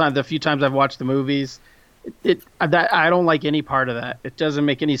the few times I've watched the movies, I don't like any part of that. It doesn't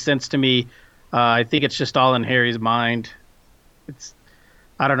make any sense to me I think it's just all in Harry's mind. It's,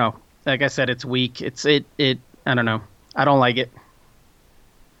 I don't know. Like I said, it's weak. I don't know. I don't like it.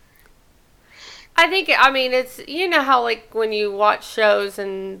 It's, you know how, like, when you watch shows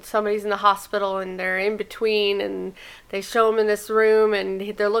and somebody's in the hospital and they're in between and they show them in this room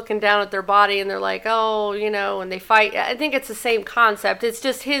and they're looking down at their body and they're like, oh, and they fight. I think it's the same concept. It's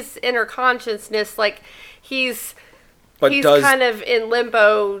just his inner consciousness, like, he's kind of in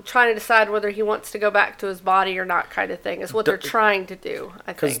limbo trying to decide whether he wants to go back to his body or not, kind of thing, is what they're trying to do,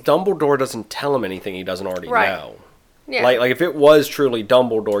 I think. Because Dumbledore doesn't tell him anything he doesn't already know. Yeah. Like if it was truly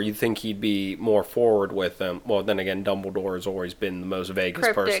Dumbledore, you'd think he'd be more forward with them. Well, then again, Dumbledore has always been the most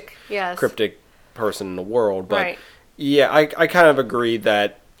vaguest cryptic person in the world. But yeah, I kind of agree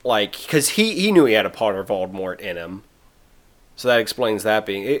that, like, because he knew he had a part of Voldemort in him, so that explains that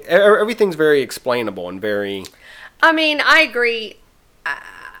being. Everything's very explainable and very. I agree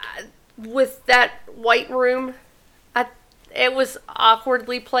with that white room. It was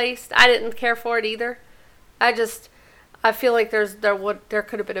awkwardly placed. I didn't care for it either. I feel like there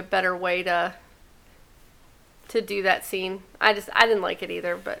could have been a better way to do that scene. I didn't like it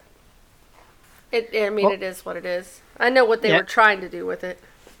either, but it is what it is. I know what they were trying to do with it.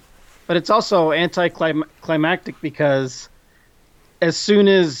 But it's also anticlimactic because as soon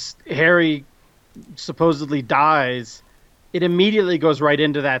as Harry supposedly dies, it immediately goes right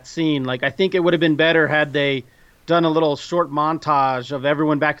into that scene. Like, I think it would have been better had they done a little short montage of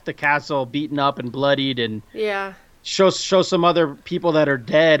everyone back at the castle beaten up and bloodied and show some other people that are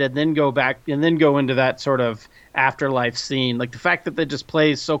dead and then go back and then go into that sort of afterlife scene. Like, the fact that they just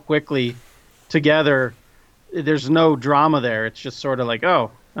plays so quickly together, there's no drama there. It's just sort of like,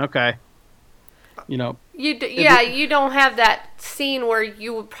 oh, okay. You don't have that scene where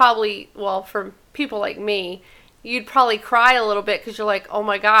you would probably, well, for people like me, you'd probably cry a little bit because you're like, oh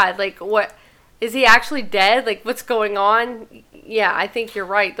my God, like, what, is he actually dead? Like, what's going on? Yeah, I think you're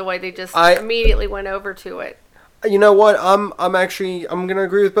right, the way they just immediately went over to it. You know what? I'm gonna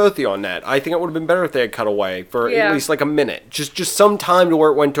agree with both of you on that. I think it would have been better if they had cut away for at least like a minute, just some time to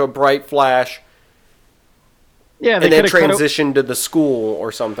where it went to a bright flash. Yeah, and then transitioned to the school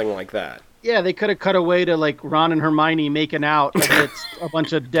or something like that. Yeah, they could have cut away to like Ron and Hermione making out amidst a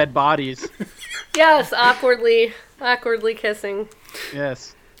bunch of dead bodies. Yes, awkwardly kissing.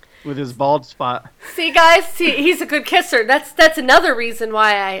 Yes, with his bald spot. See, guys, he's a good kisser. That's another reason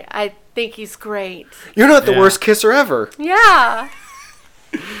why I think he's great. You're not the worst kisser ever. Yeah.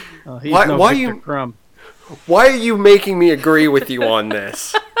 Why are you making me agree with you on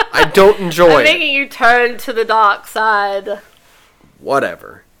this? I don't enjoy it. I'm making you turn to the dark side.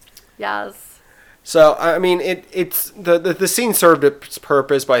 Whatever. Yes. So, I mean, it's the scene served its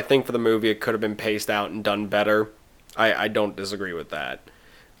purpose, but I think for the movie it could have been paced out and done better. I don't disagree with that.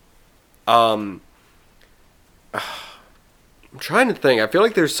 I'm trying to think. I feel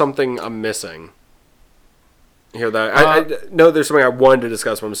like there's something I'm missing here that I know there's something I wanted to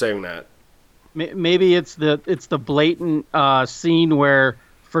discuss, but I'm saying that. Maybe it's the blatant scene where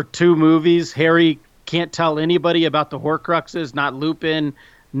for 2 movies Harry can't tell anybody about the Horcruxes, not Lupin,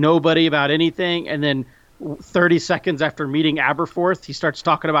 nobody about anything, and then 30 seconds after meeting Aberforth, he starts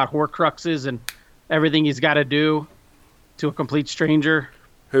talking about Horcruxes and everything he's got to do to a complete stranger.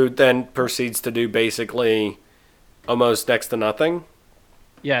 Who then proceeds to do basically almost next to nothing?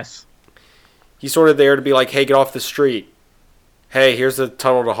 Yes. He's sort of there to be like, hey, get off the street. Hey, here's the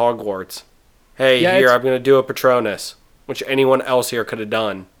tunnel to Hogwarts. Hey, I'm going to do a Patronus, which anyone else here could have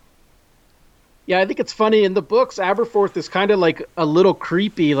done. Yeah, I think it's funny. In the books, Aberforth is kind of like a little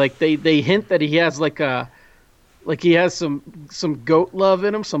creepy. Like they hint that he has he has some goat love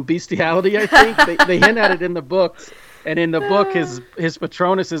in him, some bestiality, I think. they hint at it in the books. And in the book, his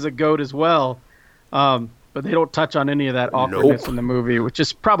Patronus is a goat as well. But they don't touch on any of that awkwardness in the movie, which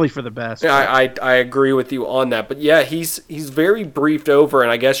is probably for the best. Yeah, I agree with you on that. But yeah, he's very briefed over,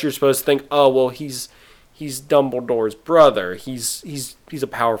 and I guess you're supposed to think, oh, well, he's Dumbledore's brother. He's a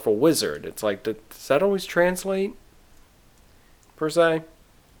powerful wizard. It's like, does that always translate, per se?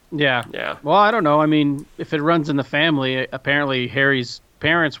 Yeah. Yeah. Well, I don't know. I mean, if it runs in the family, apparently Harry's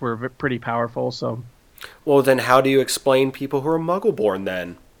parents were pretty powerful, so... Well, then how do you explain people who are Muggle-born,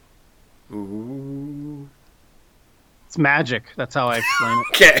 then? Ooh. It's magic. That's how I explain it.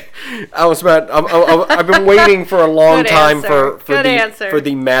 Okay. I've been waiting for a long time for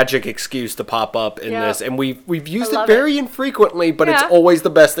the magic excuse to pop up in this, and we've used it very infrequently, but it's always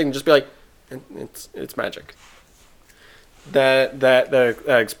the best thing to just be like, it's magic. That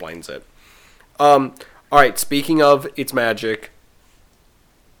explains it. All right, speaking of it's magic,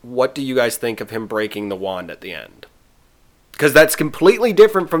 what do you guys think of him breaking the wand at the end? Because that's completely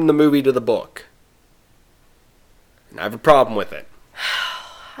different from the movie to the book. And I have a problem with it.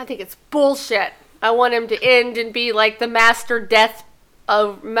 I think it's bullshit. I want him to end and be like the master of death,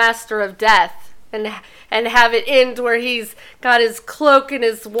 and have it end where he's got his cloak and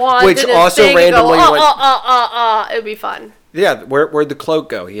his wand, Which and his also thing randomly and go, went. It'd be fun. Yeah, where'd the cloak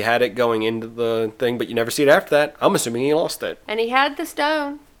go? He had it going into the thing, but you never see it after that. I'm assuming he lost it. And he had the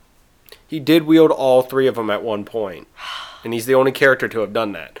stone. He did wield all three of them at one point. And he's the only character to have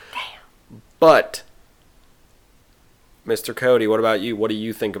done that. Damn. But, Mr. Cody, what about you? What do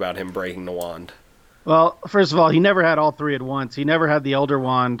you think about him breaking the wand? Well, first of all, he never had all three at once. He never had the Elder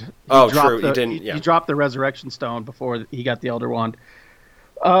Wand. True. He didn't. He dropped the Resurrection Stone before he got the Elder Wand.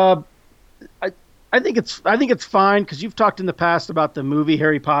 I think it's fine because you've talked in the past about the movie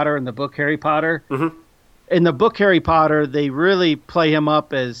Harry Potter and the book Harry Potter. Mm-hmm. In the book Harry Potter, they really play him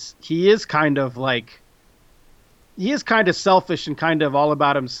up as he is kind of selfish and kind of all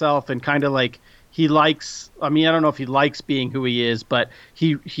about himself, and kind of like he likes. I mean, I don't know if he likes being who he is, but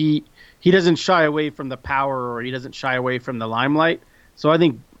he doesn't shy away from the power, or he doesn't shy away from the limelight. So I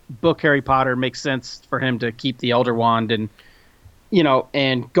think book Harry Potter makes sense for him to keep the Elder Wand and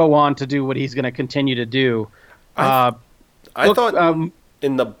go on to do what he's going to continue to do. I thought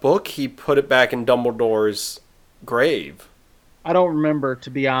in the book he put it back in Dumbledore's grave. I don't remember,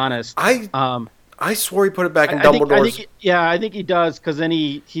 to be honest. I swore he put it back in Dumbledore's. I think he does, because then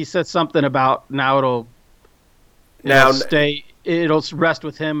he said something about it'll rest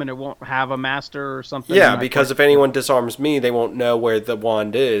with him and it won't have a master or something. Yeah, because if anyone disarms me, they won't know where the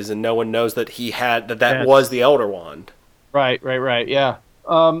wand is, and no one knows that that was the Elder Wand. Right, yeah.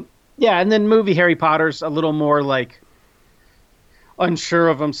 And then movie Harry Potter's a little more like unsure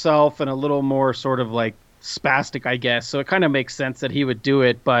of himself and a little more sort of like spastic, I guess. So it kind of makes sense that he would do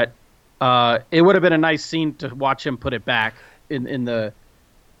it, but it would have been a nice scene to watch him put it back in the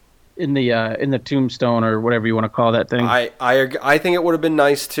tombstone, or whatever you want to call that thing. I think it would have been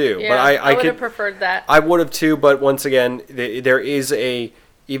nice too. Yeah, but I would have preferred that. I would have too, but once again, there is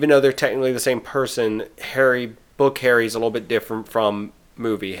even though they're technically the same person, book Harry's a little bit different from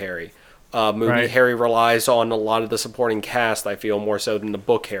movie Harry. Right. Harry relies on a lot of the supporting cast, I feel, more so than the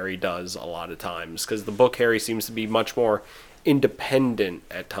book Harry does a lot of times, because the book Harry seems to be much more independent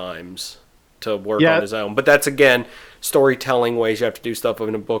at times to work on his own. But that's, again, storytelling ways you have to do stuff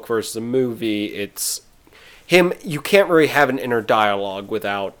in a book versus a movie. It's him. You can't really have an inner dialogue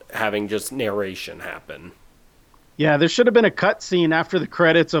without having just narration happen. Yeah, there should have been a cut scene after the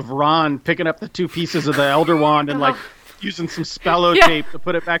credits of Ron picking up the two pieces of the Elder Wand and using some Spello tape to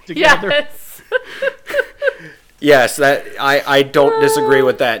put it back together. Yes. Yes, that I don't disagree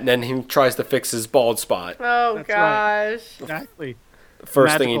with that. And then he tries to fix his bald spot. Oh, That's gosh. Right. Exactly.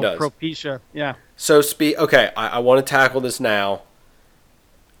 First thing he does. Propecia, yeah. So, okay, I want to tackle this now.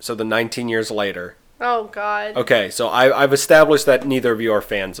 So the 19 years later. Oh, God. Okay, so I've established that neither of you are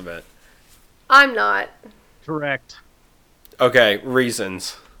fans of it. I'm not. Correct. Okay,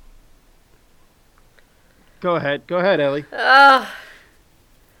 reasons. Go ahead, Ellie.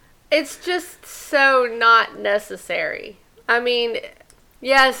 It's just so not necessary. I mean,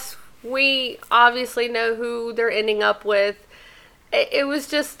 yes, we obviously know who they're ending up with. It was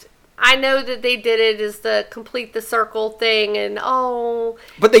just, I know that they did it as the complete the circle thing, and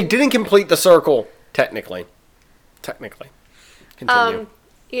But they didn't complete the circle, technically. Continue.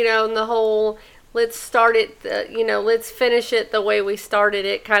 And the whole, let's start it, let's finish it the way we started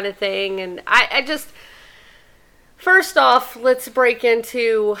it kind of thing. And I just, first off, let's break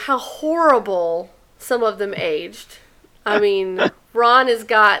into how horrible some of them aged. I mean, Ron has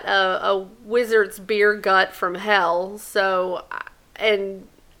got a wizard's beer gut from hell, so, I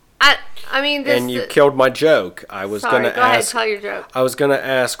mean, this... And you killed my joke. I was going to ask... Go ahead, tell your joke. I was going to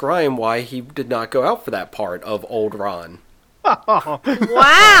ask Ryan why he did not go out for that part of old Ron. Wow.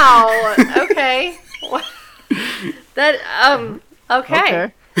 Okay.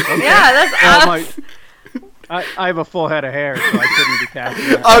 Okay. Yeah, that's... I have a full head of hair, so I couldn't be casting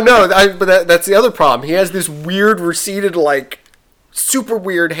that. Oh, no, but that's the other problem. He has this weird, receded, super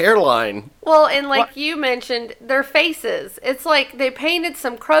weird hairline. Well, and you mentioned, their faces. It's like they painted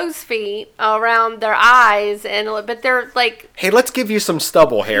some crow's feet around their eyes, but they're like... Hey, let's give you some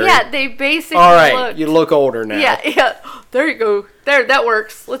stubble, Harry. Yeah, they basically all right, you look older now. Yeah. There you go. There, that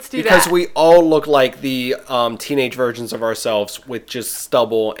works. Let's do because that. We all look like the teenage versions of ourselves with just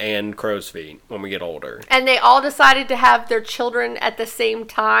stubble and crow's feet when we get older. And they all decided to have their children at the same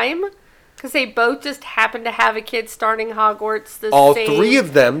time? Because they both just happened to have a kid starting Hogwarts all three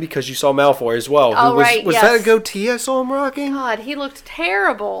of them, because you saw Malfoy as well. Oh, right, Was that a goatee I saw him rocking? God, he looked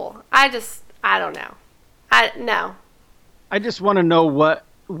terrible. I don't know. No. I just want to know what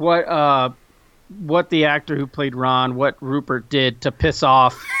the actor who played Ron, what Rupert did to piss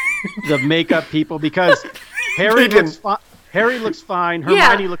off the makeup people, because Harry looks fine.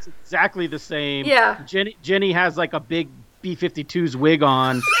 Hermione looks exactly the same. Yeah. Jenny has like a big B-52's wig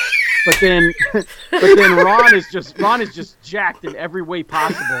on, but then Ron is just jacked in every way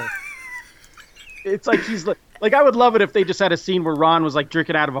possible. It's like he's like I would love it if they just had a scene where Ron was like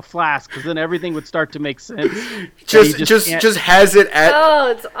drinking out of a flask, because then everything would start to make sense. Just has it at.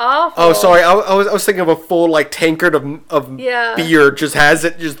 Oh, it's awful. Oh, sorry. I was thinking of a full like tankard of beer. Just has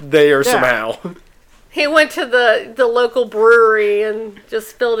it just there somehow. He went to the local brewery and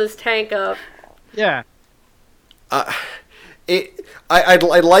just filled his tank up. Yeah. I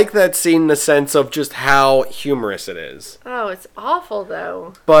like that scene in the sense of just how humorous it is. Oh, it's awful,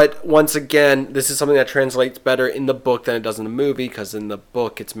 though. But once again, this is something that translates better in the book than it does in the movie, because in the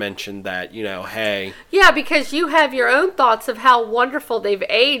book it's mentioned that, hey... Yeah, because you have your own thoughts of how wonderful they've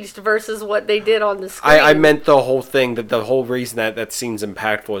aged versus what they did on the screen. I meant the whole thing, that the whole reason that scene's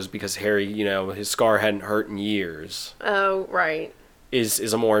impactful is because Harry, his scar hadn't hurt in years. Oh, right.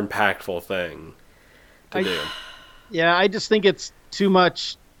 Is a more impactful thing to do. Yeah, I just think it's too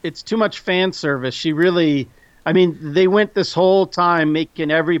much fan service. They went this whole time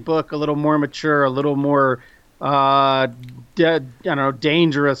making every book a little more mature, a little more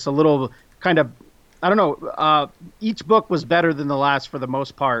dangerous, a little kind of each book was better than the last for the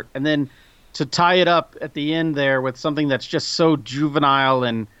most part. And then to tie it up at the end there with something that's just so juvenile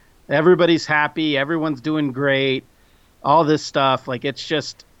and everybody's happy, everyone's doing great, all this stuff, like it's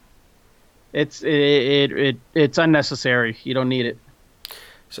just it's unnecessary. You don't need it.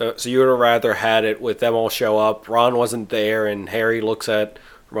 So you would have rather had it with them all show up, Ron wasn't there, and Harry looks at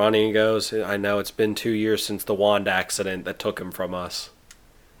Ronnie and goes, I know it's been 2 years since the wand accident that took him from us.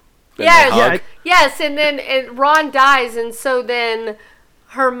 Yes, and then Ron dies, and so then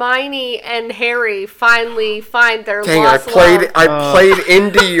Hermione and Harry finally find their lost love. I played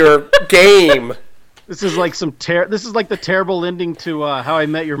into your game. This is like this is like the terrible ending to How I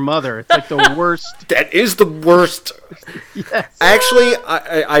Met Your Mother. It's like the worst. That is the worst. Yes. Actually,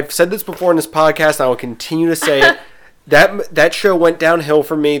 I've said this before in this podcast, and I will continue to say it. That show went downhill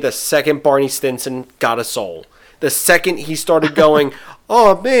for me the second Barney Stinson got a soul. The second he started going,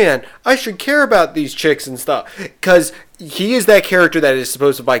 oh man, I should care about these chicks and stuff. Because he is that character that is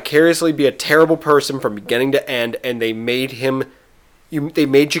supposed to vicariously be a terrible person from beginning to end, and they made him... They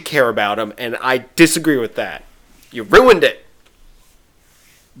made you care about him, and I disagree with that. You ruined it.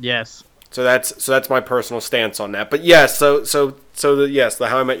 Yes. So that's my personal stance on that. But yes, the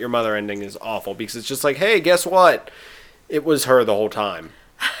How I Met Your Mother ending is awful, because it's just like, hey, guess what? It was her the whole time.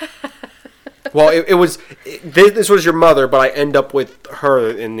 Well, this was your mother, but I end up with her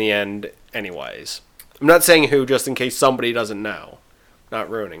in the end, anyways. I'm not saying who, just in case somebody doesn't know. Not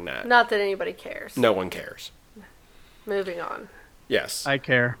ruining that. Not that anybody cares. No one cares. Moving on. Yes. I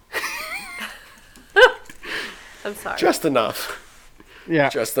care. I'm sorry. Just enough. Yeah.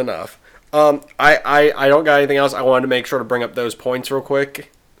 Just enough. I don't got anything else. I wanted to make sure to bring up those points real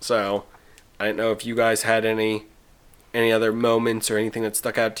quick. So, I didn't know if you guys had any other moments or anything that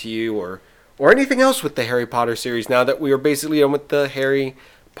stuck out to you, or anything else with the Harry Potter series now that we are basically done with the Harry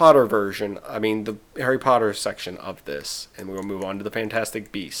Potter version. I mean, the Harry Potter section of this. And we will move on to the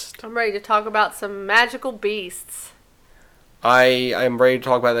Fantastic Beast. I'm ready to talk about some magical beasts. I am ready to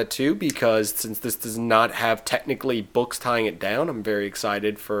talk about that too, because since this does not have technically books tying it down, I'm very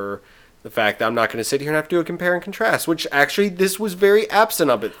excited for the fact that I'm not going to sit here and have to do a compare and contrast, which actually this was very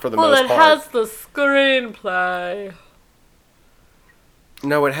absent of it for the most part. Well, it has the screenplay.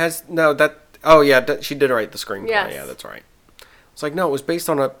 No, it has... No, that... Oh, yeah, she did write the screenplay. Yes. Yeah, that's right. It's like, no, it was based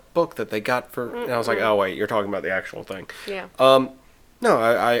on a book that they got for... And I was like, oh, wait, you're talking about the actual thing. Yeah. No,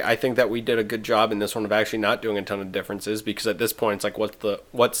 I think that we did a good job in this one of actually not doing a ton of differences, because at this point it's like, what's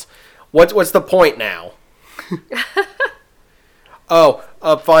the point now? Oh,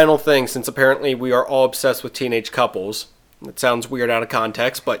 a final thing, since apparently we are all obsessed with teenage couples. It sounds weird out of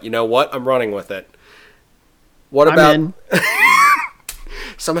context, but you know what? I'm running with it. What about... I'm in.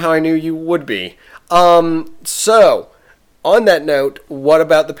 Somehow I knew you would be. So, on that note, what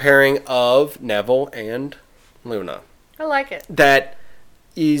about the pairing of Neville and Luna? I like it. That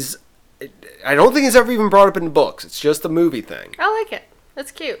is... I don't think it's ever even brought up in the books. It's just a movie thing. I like it.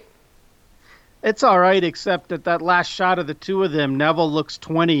 It's cute. It's all right, except at that last shot of the two of them, Neville looks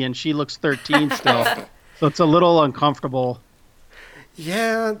 20 and she looks 13 still. So it's a little uncomfortable.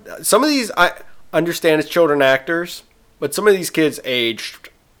 Yeah, some of these, I understand it's children actors, but some of these kids aged,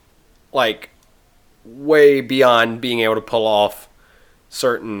 like, way beyond being able to pull off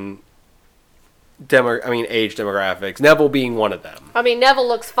certain age demographics. Neville being one of them. I mean, Neville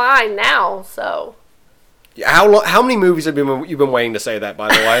looks fine now, so. How many movies have you've been waiting to say that, by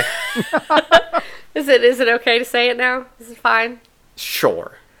the way? Is it okay to say it now? Is it fine?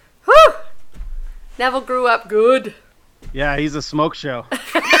 Sure. Whew! Neville grew up good. Yeah, he's a smoke show.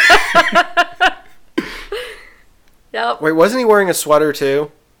 Yep. Wait, wasn't he wearing a sweater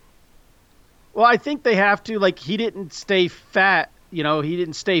too? Well, I think they have to, like, he didn't stay fat, he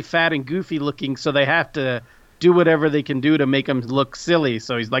didn't stay fat and goofy looking, so they have to do whatever they can do to make him look silly.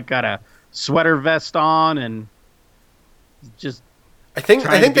 So he's like got a sweater vest on and just. I think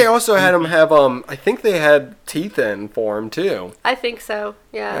they also had him have I think they had teeth in for him too. I think so.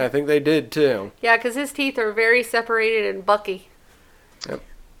 Yeah. I think they did too. Yeah, because his teeth are very separated and bucky. Yep.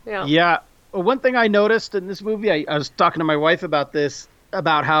 Yeah. Yeah. Well, one thing I noticed in this movie, I was talking to my wife about this,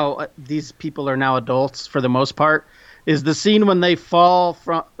 about how these people are now adults for the most part, is the scene when they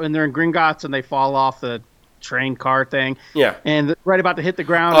when they're in Gringotts and they fall off the train car thing. Yeah. And right about to hit the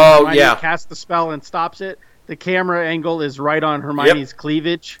ground. Oh, Hermione yeah. casts the spell and stops it. The camera angle is right on Hermione's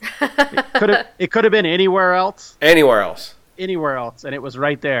cleavage. It could have been anywhere else. Anywhere else. And it was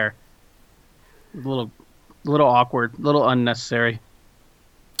right there. A little awkward, a little unnecessary.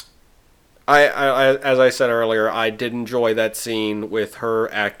 I as I said earlier, I did enjoy that scene with her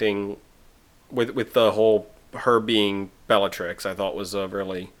acting, with the whole her being Bellatrix. I thought was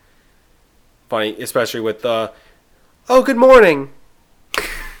really funny, especially with the "Oh, good morning"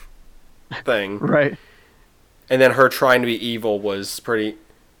 thing. Right. And then her trying to be evil was pretty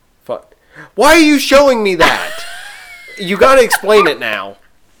fun. Why are you showing me that? You got to explain it now.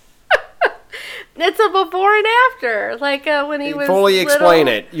 It's a before and after, like when he was fully little. Explain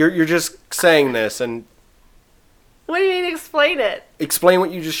it. You're just saying this, and What do you mean explain it? explain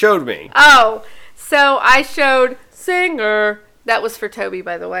what you just showed me. Oh, so I showed Singer. That was for Toby,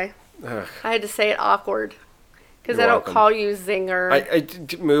 by the way. Ugh. I had to say it awkward because You're I don't welcome. call you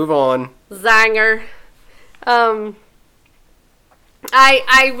Zinger. Move on. Zanger.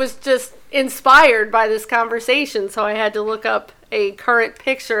 I was just inspired by this conversation, so I had to look up a current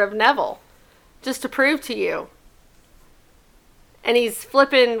picture of Neville just to prove to you. And he's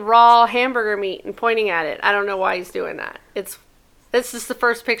flipping raw hamburger meat and pointing at it. I don't know why he's doing that. That's just the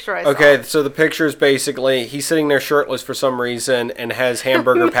first picture I saw. Okay, so the picture is basically he's sitting there shirtless for some reason and has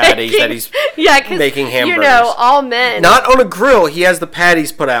hamburger patties that he's making hamburgers. All men. Not on a grill. He has the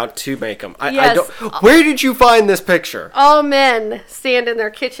patties put out to make them. Yes. Where did you find this picture? All men stand in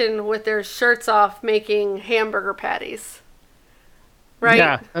their kitchen with their shirts off making hamburger patties. Right?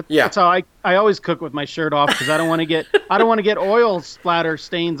 Yeah, that's how I always cook with my shirt off because I don't want to get oil splatter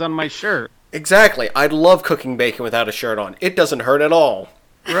stains on my shirt. Exactly. I'd love cooking bacon without a shirt on. It doesn't hurt at all.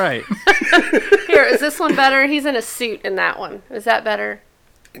 Right. Here, is this one better? He's in a suit in that one. Is that better?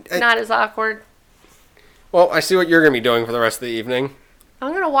 Not as awkward. Well, I see what you're going to be doing for the rest of the evening.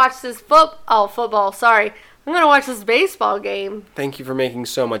 I'm going to watch this football, sorry. I'm going to watch this baseball game. Thank you for making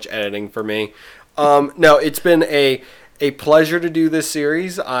so much editing for me. No, it's been a pleasure to do this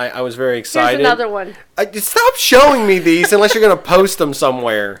series. I was very excited. Here's another one. Stop showing me these unless you're going to post them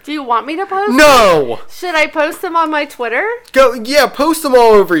somewhere. Do you want me to post them? No! Should I post them on my Twitter? Post them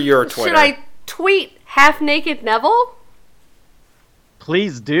all over your Twitter. Should I tweet Half Naked Neville?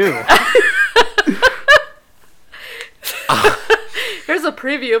 Please do. Here's a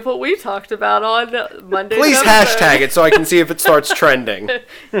preview of what we talked about on Monday. Please hashtag it so I can see if it starts trending.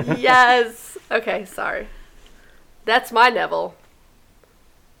 Yes. Okay, sorry. That's my Neville.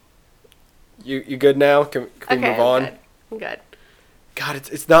 You good now? Can we move on? I'm good. God,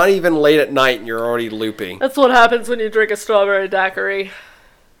 it's not even late at night and you're already loopy. That's what happens when you drink a strawberry daiquiri.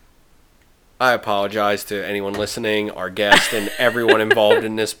 I apologize to anyone listening, our guest, and everyone involved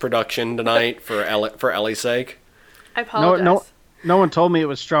in this production tonight for Ellie's sake. I apologize. No one told me it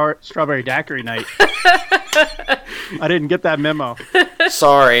was strawberry daiquiri night. I didn't get that memo.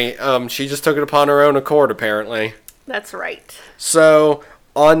 Sorry, she just took it upon her own accord, apparently. That's right. So,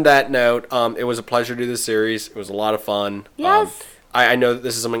 on that note, it was a pleasure to do this series. It was a lot of fun. Yes. I know that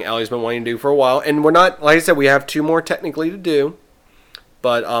this is something Ellie's been wanting to do for a while, and we're not, like I said, we have 2 more technically to do.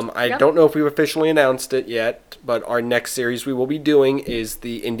 But I don't know if we've officially announced it yet, but our next series we will be doing is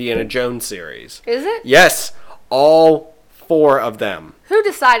the Indiana Jones series. Is it? Yes, all 4 of them. Who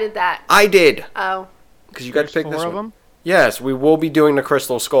decided that? I did. Oh. Because you got to pick 4 this of one. them? Yes, we will be doing the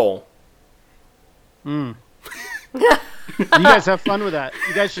Crystal Skull. You guys have fun with that.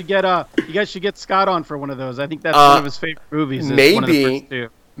 You guys should get Scott on for one of those. I think that's one of his favorite movies. One of the first 2.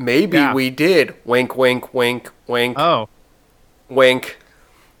 Maybe we did. Wink, wink, wink, wink. Oh. Wink.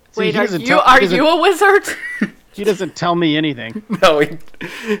 Wait, See, are you a wizard? He doesn't tell me anything.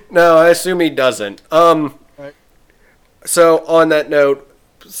 No, I assume he doesn't. Right. So on that note,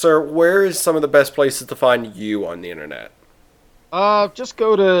 sir, where is some of the best places to find you on the internet? Just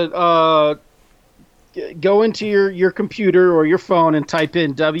go into your computer or your phone and type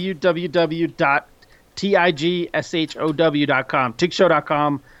in www.tigshow.com,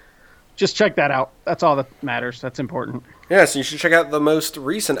 tigshow.com. Just check that out. That's all that matters. That's important. Yeah, so you should check out the most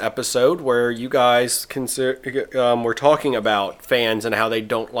recent episode where you guys were talking about fans and how they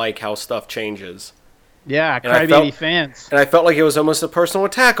don't like how stuff changes. Yeah, crybaby fans. And I felt like it was almost a personal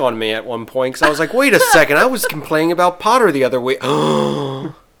attack on me at one point because I was like, wait a second, I was complaining about Potter the other week.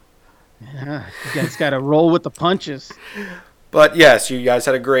 Yeah, you guys got to roll with the punches. But yes, you guys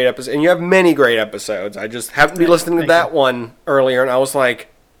had a great episode, and you have many great episodes. I just happened to be listening to that one earlier, and I was like,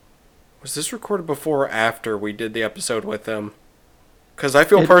 was this recorded before or after we did the episode with them? Because I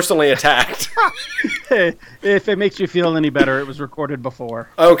feel personally attacked. If it makes you feel any better, it was recorded before.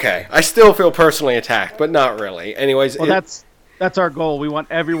 Okay, I still feel personally attacked, but not really. Anyways, well, that's our goal. We want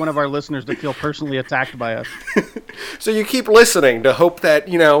every one of our listeners to feel personally attacked by us. So you keep listening to hope that,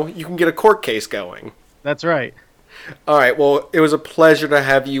 you can get a court case going. That's right. All right, well, it was a pleasure to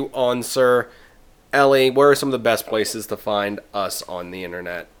have you on, sir. Ellie, where are some of the best places to find us on the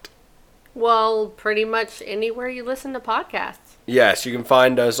internet? Well, pretty much anywhere you listen to podcasts. Yes, you can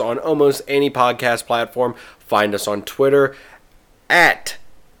find us on almost any podcast platform. Find us on Twitter at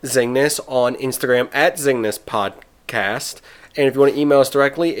Zingness, on Instagram at Zingness Podcast. And if you want to email us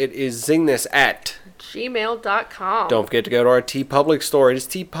directly, it is zingness@gmail.com. Don't forget to go to our TeePublic store. It is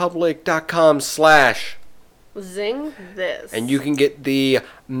teepublic.com/Zing this. And you can get the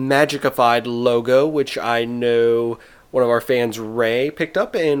Magikified logo, which I know one of our fans, Ray, picked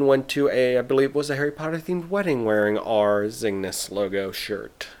up and went to I believe it was a Harry Potter themed wedding wearing our Zingness logo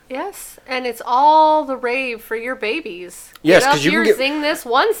shirt. Yes, and it's all the rave for your babies. Yes, because you can get Zingness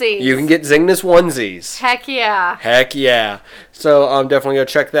onesies. You can get Zingness onesies. Heck yeah. Heck yeah. So definitely go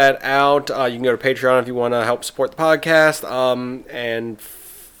check that out. You can go to Patreon if you want to help support the podcast. And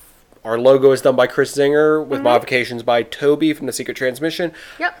our logo is done by Chris Zinger with modifications by Toby from The Secret Transmission.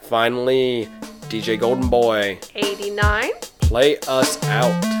 Yep. Finally, DJ Golden Boy. 89. Play us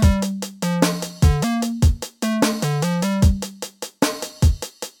out.